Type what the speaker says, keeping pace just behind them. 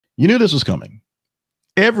You knew this was coming.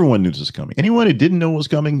 Everyone knew this was coming. Anyone who didn't know what was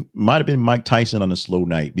coming might have been Mike Tyson on a slow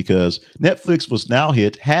night, because Netflix was now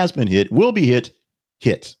hit, has been hit, will be hit.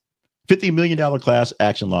 $50 million class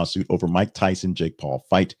action lawsuit over Mike Tyson-Jake Paul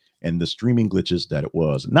fight and the streaming glitches that it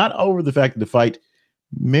was. Not over the fact that the fight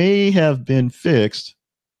may have been fixed.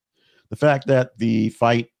 The fact that the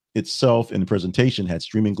fight itself and the presentation had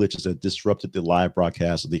streaming glitches that disrupted the live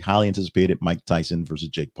broadcast of the highly anticipated Mike Tyson versus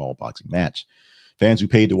Jake Paul boxing match. Fans who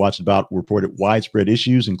paid to watch the bout reported widespread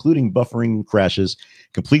issues, including buffering crashes,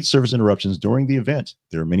 complete service interruptions during the event.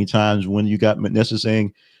 There are many times when you got Nessa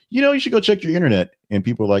saying, you know, you should go check your internet. And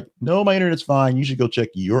people are like, no, my internet's fine. You should go check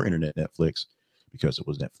your internet, Netflix, because it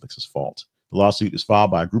was Netflix's fault. The lawsuit is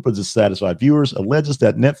filed by a group of dissatisfied viewers, alleges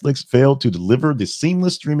that Netflix failed to deliver the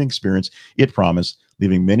seamless streaming experience it promised,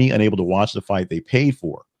 leaving many unable to watch the fight they paid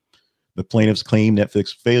for. The plaintiffs claim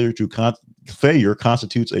Netflix failure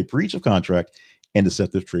constitutes a breach of contract and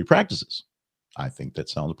deceptive trade practices. I think that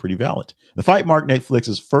sounds pretty valid. The fight marked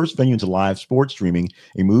Netflix's first venue into live sports streaming,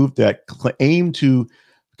 a move that aimed to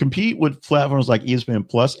compete with platforms like ESPN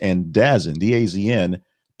Plus and DAZN,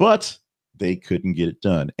 but they couldn't get it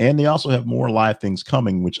done. And they also have more live things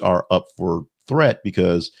coming, which are up for threat,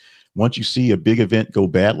 because once you see a big event go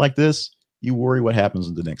bad like this, you worry what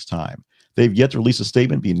happens the next time. They've yet to release a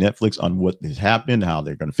statement via Netflix on what has happened, how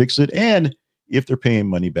they're going to fix it, and if they're paying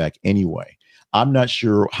money back anyway. I'm not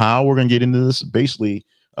sure how we're going to get into this. Basically,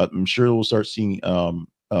 I'm sure we'll start seeing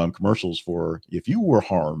commercials for, if you were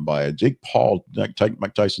harmed by a Jake Paul,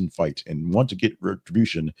 Mike Tyson fight and want to get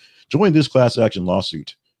retribution, join this class action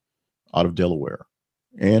lawsuit out of Delaware.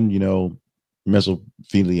 And, you know,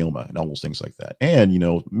 mesothelioma and all those things like that. And, you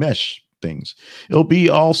know, mesh things. It'll be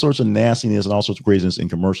all sorts of nastiness and all sorts of craziness in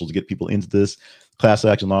commercials to get people into this class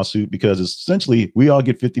action lawsuit, because essentially we all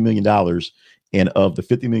get $50 million. And of the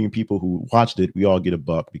 50 million people who watched it, we all get a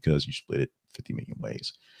buck because you split it 50 million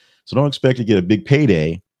ways. So don't expect to get a big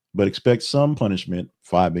payday, but expect some punishment.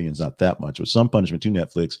 5 million is not that much, but some punishment to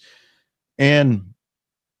Netflix and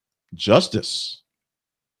justice,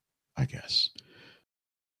 I guess.